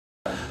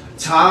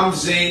Tom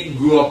Zenk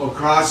grew up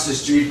across the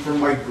street from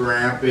my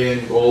grandpa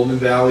in Golden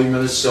Valley,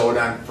 Minnesota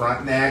on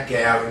Frontenac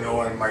Avenue,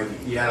 and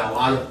he had a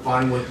lot of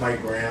fun with my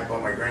grandpa.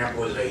 My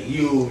grandpa was a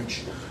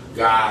huge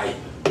guy.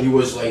 He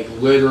was like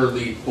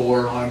literally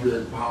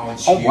 400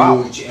 pounds huge.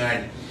 Wow.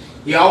 And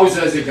he always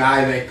was a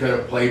guy that could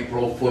have played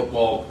pro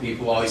football,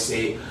 people always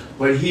say,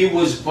 but he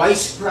was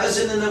vice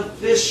president of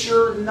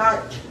Fisher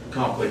Nut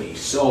Company.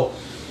 So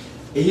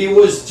he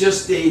was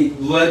just a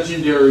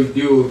legendary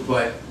dude,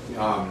 but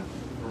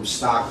from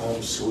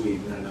Stockholm,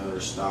 Sweden, another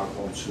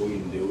Stockholm,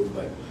 Sweden dude.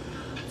 But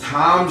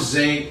Tom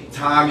Zenk,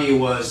 Tommy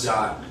was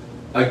a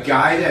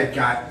guy that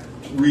got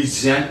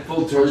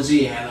resentful towards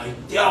the end, like,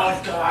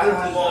 oh God, I don't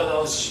want to go to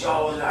those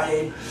shows.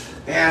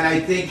 And I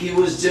think he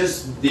was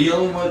just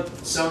dealing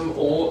with some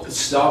old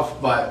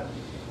stuff, but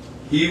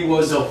he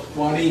was a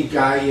funny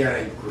guy. He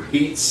had a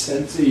great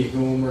sense of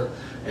humor,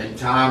 and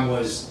Tom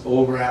was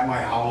over at my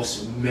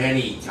house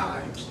many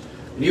times.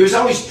 And he was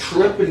always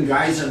tripping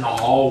guys in the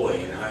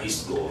hallway in high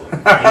school.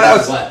 That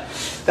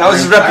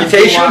was his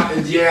reputation?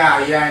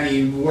 Yeah, and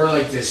he wore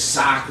like this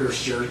soccer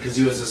shirt because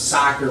he was a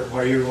soccer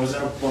player, he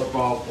wasn't a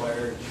football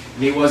player.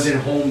 And he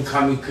wasn't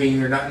homecoming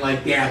king or nothing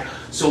like that.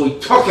 So he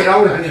took it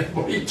out on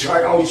everybody. He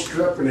tried always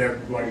tripping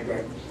everybody.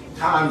 But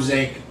Tom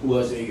Zenk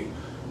was a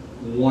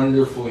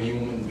wonderful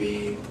human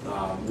being,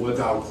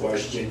 without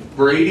question.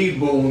 Brady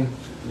Boone,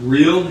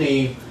 real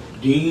name,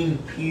 Dean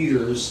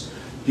Peters.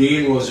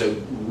 Dean was a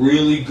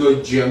really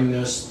good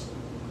gymnast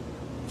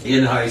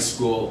in high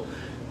school,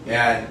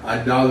 and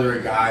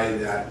another guy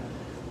that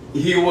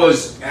he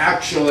was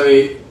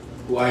actually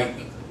like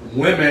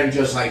women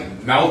just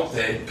like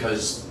melted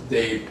because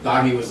they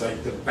thought he was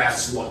like the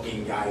best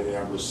looking guy they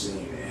ever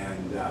seen.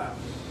 And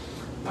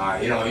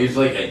you know, he's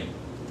like a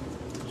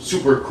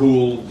super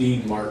cool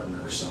Dean Martin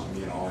or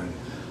something, you know. And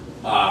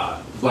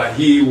but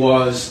he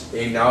was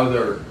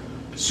another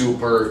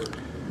super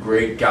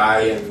great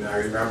guy, and I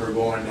remember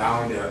going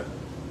down to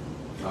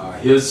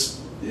his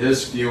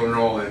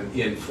funeral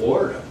in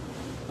Florida,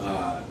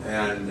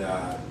 and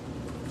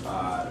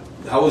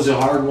that was a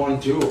hard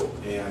one too.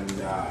 And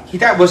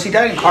was he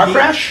died in car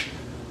crash?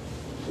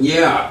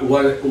 Yeah,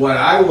 what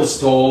I was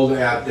told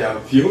at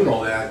the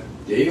funeral that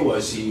day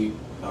was he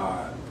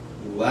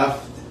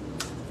left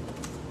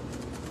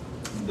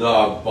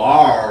the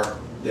bar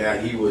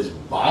that he was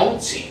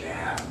bouncing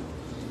at,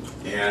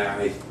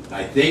 and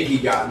I think he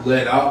got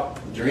lit up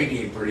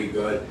drinking pretty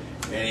good,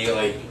 and he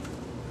like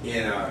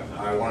in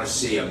I want to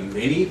say a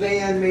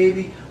minivan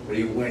maybe, but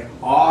he went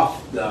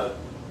off the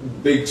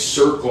big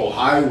circle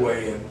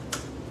highway and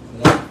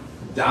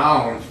went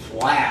down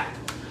flat,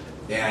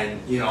 and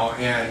you know,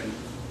 and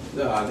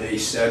they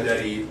said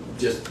that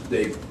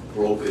they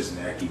broke his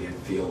neck. He didn't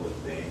feel the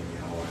thing,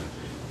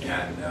 you know,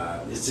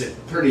 and it's a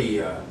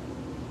pretty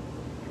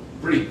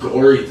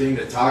gory thing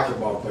to talk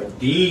about. But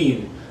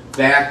Dean,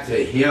 back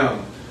to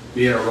him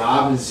being a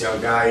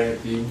Robbinsdale guy, and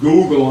if you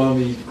Google him,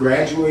 he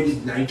graduated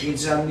in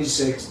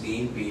 1976,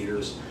 Dean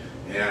Peters,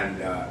 and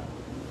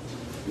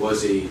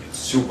was a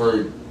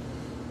super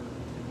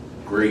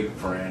great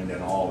friend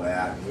and all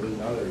that. And he was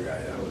another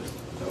guy that was,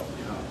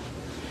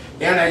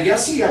 yeah. And I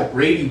guess he got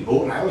Brady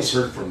Boone. I always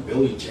heard from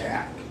Billy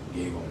Jack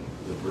gave him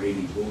the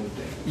Brady Boone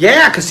thing.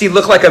 Yeah, because he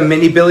looked like a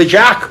mini Billy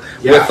Jack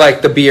with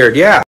like the beard,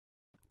 yeah.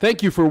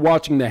 Thank you for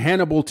watching the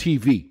Hannibal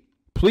TV.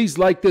 Please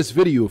like this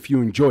video if you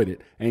enjoyed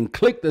it, and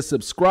click the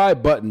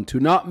subscribe button to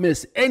not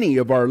miss any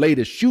of our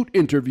latest shoot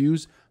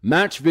interviews,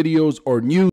 match videos, or news.